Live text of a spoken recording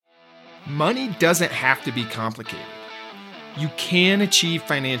Money doesn't have to be complicated. You can achieve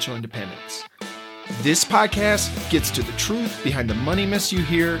financial independence. This podcast gets to the truth behind the money myths you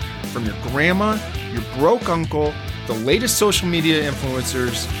hear from your grandma, your broke uncle, the latest social media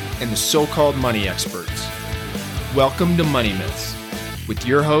influencers, and the so-called money experts. Welcome to Money Myths with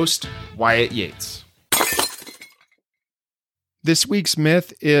your host, Wyatt Yates. This week's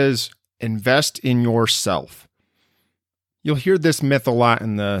myth is invest in yourself. You'll hear this myth a lot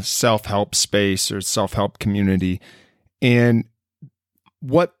in the self-help space or self-help community. And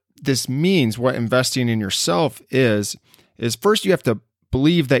what this means, what investing in yourself is first you have to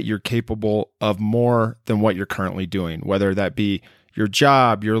believe that you're capable of more than what you're currently doing, whether that be your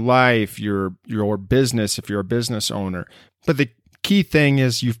job, your life, your business, if you're a business owner. But the key thing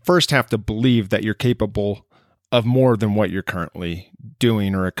is you first have to believe that you're capable of more than what you're currently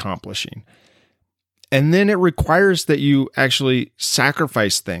doing or accomplishing. And then it requires that you actually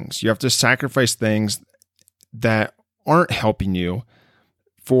sacrifice things. You have to sacrifice things that aren't helping you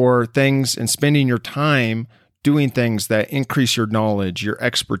for things and spending your time doing things that increase your knowledge, your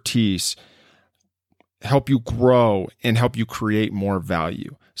expertise, help you grow, and help you create more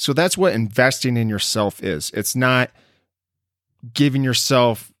value. So that's what investing in yourself is. It's not giving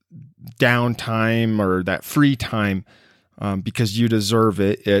yourself downtime or that free time because you deserve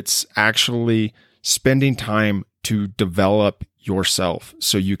it. It's actually spending time to develop yourself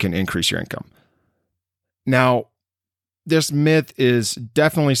so you can increase your income. Now, this myth is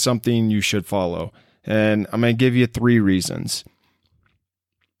definitely something you should follow, and I'm going to give you 3 reasons.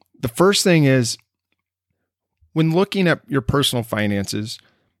 The first thing is, when looking at your personal finances,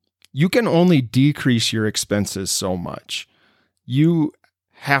 you can only decrease your expenses so much. You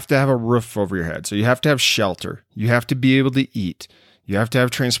have to have a roof over your head, so you have to have shelter. You have to be able to eat. You have to have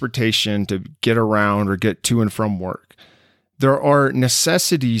transportation to get around or get to and from work. There are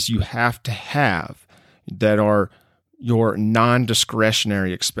necessities you have to have that are your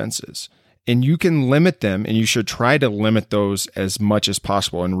non-discretionary expenses. And you can limit them, and you should try to limit those as much as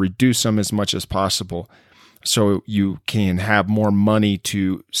possible and reduce them as much as possible so you can have more money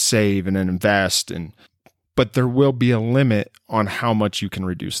to save and invest. But there will be a limit on how much you can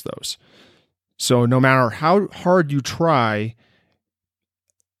reduce those. So no matter how hard you try,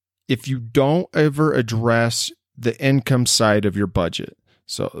 if you don't ever address the income side of your budget,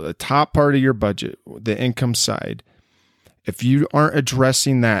 so the top part of your budget, the income side, if you aren't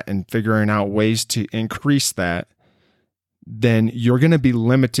addressing that and figuring out ways to increase that, then you're going to be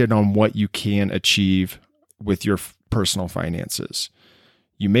limited on what you can achieve with your personal finances.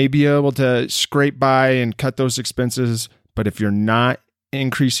 You may be able to scrape by and cut those expenses, but if you're not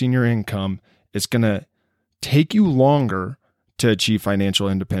increasing your income, it's going to take you longer to achieve financial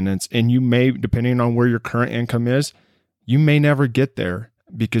independence. And you may, depending on where your current income is, you may never get there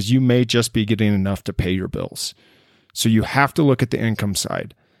because you may just be getting enough to pay your bills. So you have to look at the income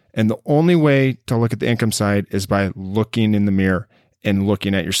side. And the only way to look at the income side is by looking in the mirror and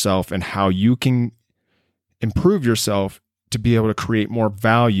looking at yourself and how you can improve yourself to be able to create more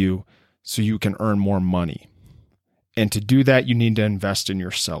value so you can earn more money. And to do that, you need to invest in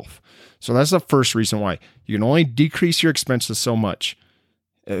yourself. So that's the first reason why. You can only decrease your expenses so much.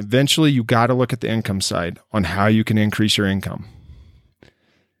 Eventually, you got to look at the income side on how you can increase your income.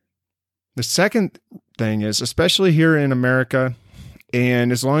 The second thing is, especially here in America,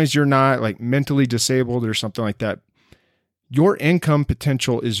 and as long as you're not like mentally disabled or something like that, your income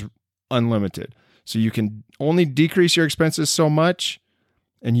potential is unlimited. So you can only decrease your expenses so much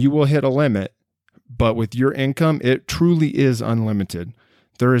and you will hit a limit. But with your income, it truly is unlimited.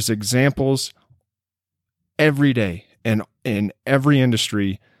 There is examples every day and in every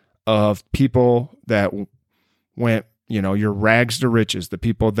industry of people that went, your rags to riches, the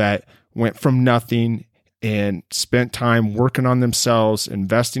people that went from nothing and spent time working on themselves,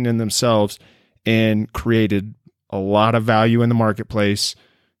 investing in themselves, and created a lot of value in the marketplace,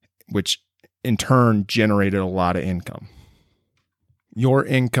 which in turn generated a lot of income. Your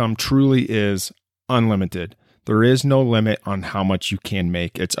income truly is unlimited. There is no limit on how much you can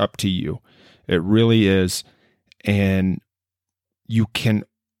make. It's up to you. It really is. And you can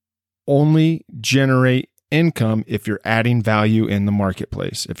only generate income if you're adding value in the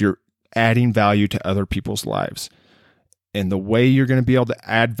marketplace, if you're adding value to other people's lives. And the way you're going to be able to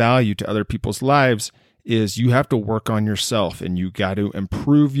add value to other people's lives is you have to work on yourself, and you got to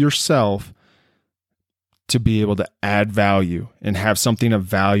improve yourself to be able to add value and have something of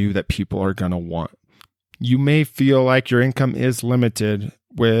value that people are going to want. You may feel like your income is limited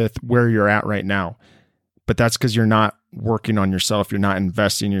with where you're at right now, but that's because you're not working on yourself. You're not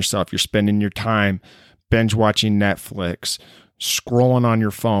investing in yourself. You're spending your time binge watching Netflix, scrolling on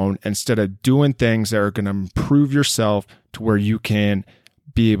your phone instead of doing things that are going to improve yourself to where you can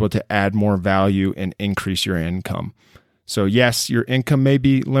be able to add more value and increase your income. So yes, your income may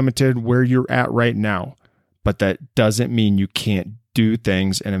be limited where you're at right now, but that doesn't mean you can't do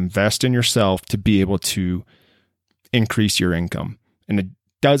things and invest in yourself to be able to increase your income. And it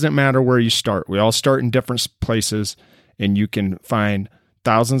doesn't matter where you start. We all start in different places, and you can find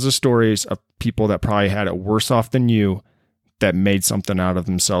thousands of stories of people that probably had it worse off than you that made something out of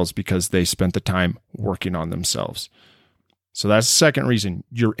themselves because they spent the time working on themselves. So that's the second reason.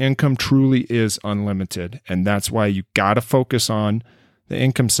 Your income truly is unlimited. And that's why you got to focus on the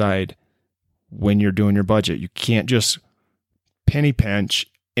income side when you're doing your budget. You can't just penny pinch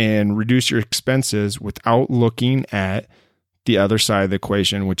and reduce your expenses without looking at the other side of the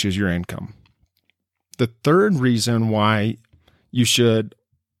equation, which is your income. The third reason why you should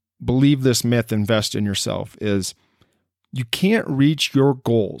believe this myth, invest in yourself, is you can't reach your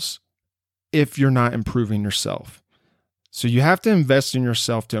goals if you're not improving yourself. So you have to invest in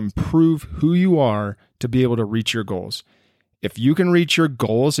yourself to improve who you are to be able to reach your goals. If you can reach your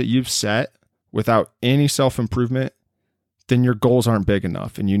goals that you've set without any self-improvement, then your goals aren't big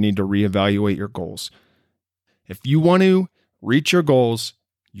enough and you need to reevaluate your goals. If you want to reach your goals,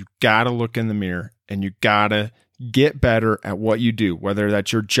 you got to look in the mirror and you got to get better at what you do, whether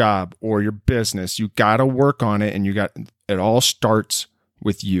that's your job or your business. You got to work on it, and it all starts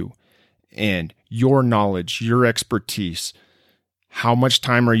with you and your knowledge, your expertise. How much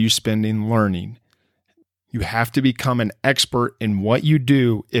time are you spending learning? You have to become an expert in what you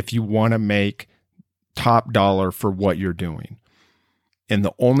do if you want to make top dollar for what you're doing. And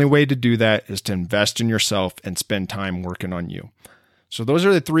the only way to do that is to invest in yourself and spend time working on you. So those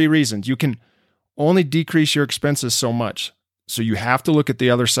are the three reasons. You can only decrease your expenses so much. So you have to look at the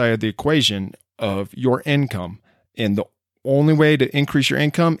other side of the equation of your income. And the only way to increase your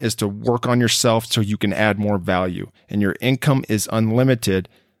income is to work on yourself so you can add more value. And your income is unlimited.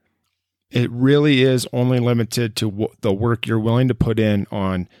 It really is only limited to the work you're willing to put in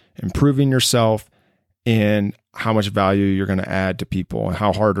on improving yourself and how much value you're going to add to people and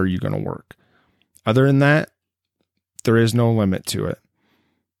how hard are you going to work. Other than that, there is no limit to it.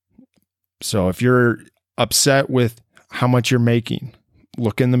 So if you're upset with how much you're making,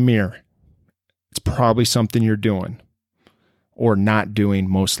 look in the mirror. It's probably something you're doing or not doing,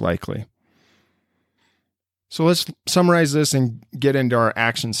 most likely. So let's summarize this and get into our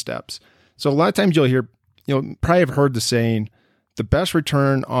action steps. So a lot of times you'll probably have heard the saying, the best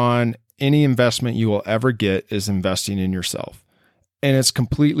return on any investment you will ever get is investing in yourself. And it's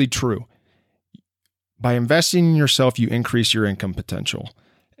completely true. By investing in yourself, you increase your income potential.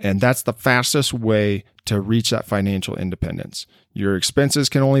 And that's the fastest way to reach that financial independence. Your expenses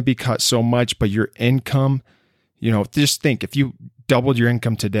can only be cut so much, but your income, just think, if you doubled your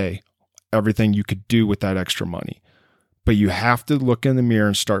income today, everything you could do with that extra money. But you have to look in the mirror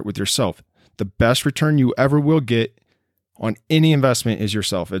and start with yourself. The best return you ever will get on any investment is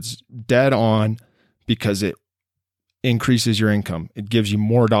yourself. It's dead on because it increases your income. It gives you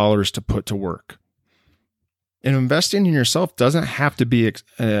more dollars to put to work. And investing in yourself doesn't have to be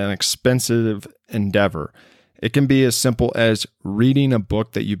an expensive endeavor. It can be as simple as reading a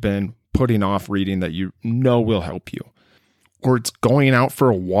book that you've been putting off reading that you know will help you. Or it's going out for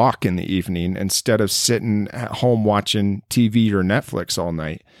a walk in the evening instead of sitting at home watching TV or Netflix all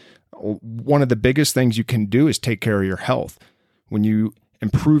night. One of the biggest things you can do is take care of your health. When you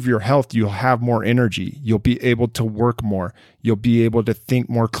improve your health, you'll have more energy. You'll be able to work more. You'll be able to think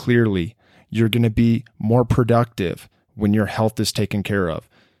more clearly. You're going to be more productive when your health is taken care of.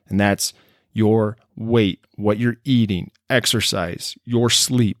 And that's your weight, what you're eating, exercise, your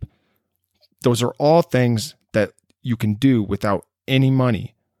sleep. Those are all things that you can do without any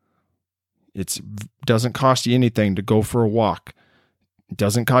money. It doesn't cost you anything to go for a walk. It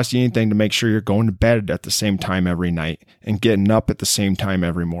doesn't cost you anything to make sure you're going to bed at the same time every night and getting up at the same time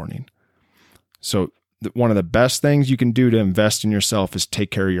every morning. So one of the best things you can do to invest in yourself is take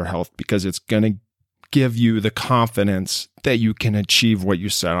care of your health, because it's going to give you the confidence that you can achieve what you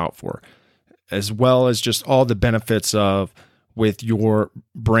set out for, as well as just all the benefits of with your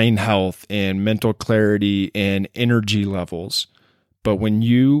brain health and mental clarity and energy levels. But when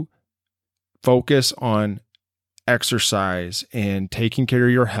you focus on exercise and taking care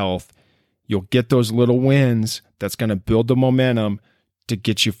of your health, you'll get those little wins that's going to build the momentum to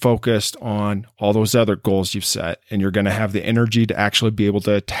get you focused on all those other goals you've set. And you're going to have the energy to actually be able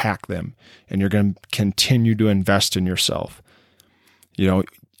to attack them. And you're going to continue to invest in yourself.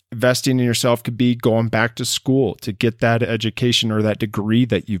 Investing in yourself could be going back to school to get that education or that degree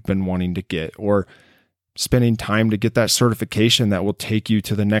that you've been wanting to get, or spending time to get that certification that will take you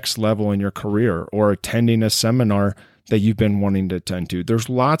to the next level in your career, or attending a seminar that you've been wanting to attend to. There's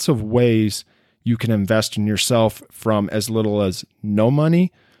lots of ways you can invest in yourself, from as little as no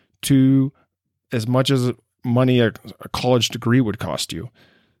money to as much as money a college degree would cost you.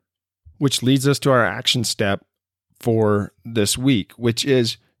 Which leads us to our action step for this week, which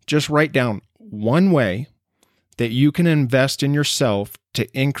is just write down one way that you can invest in yourself to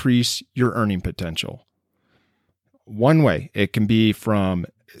increase your earning potential. One way. It can be from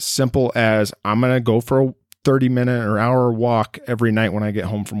simple as, I'm going to go for a 30-minute or hour walk every night when I get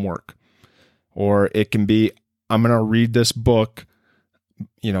home from work. Or it can be, I'm going to read this book,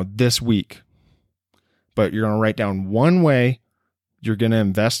 this week. But you're going to write down one way you're going to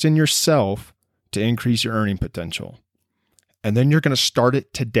invest in yourself to increase your earning potential. And then you're going to start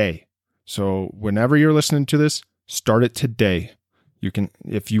it today. So whenever you're listening to this, start it today.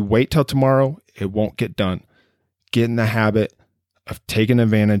 If you wait till tomorrow, it won't get done. Get in the habit of taking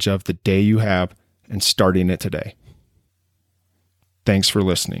advantage of the day you have and starting it today. Thanks for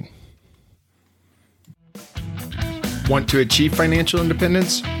listening. Want to achieve financial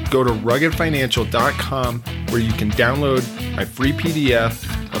independence? Go to ruggedfinancial.com, where you can download my free PDF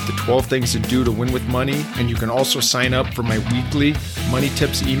of the 12 things to do to win with money. And you can also sign up for my weekly money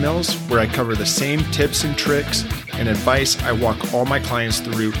tips emails, where I cover the same tips and tricks and advice I walk all my clients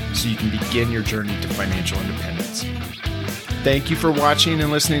through, so you can begin your journey to financial independence. Thank you for watching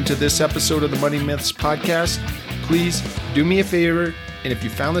and listening to this episode of the Money Myths podcast. Please do me a favor, and if you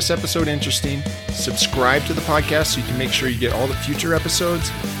found this episode interesting, subscribe to the podcast so you can make sure you get all the future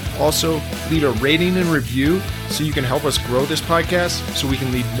episodes. Also, leave a rating and review so you can help us grow this podcast, so we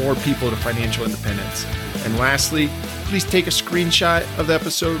can lead more people to financial independence. And lastly, please take a screenshot of the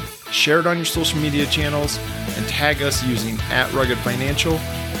episode, share it on your social media channels, and tag us using @RuggedFinancial.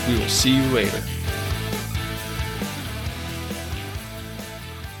 We will see you later.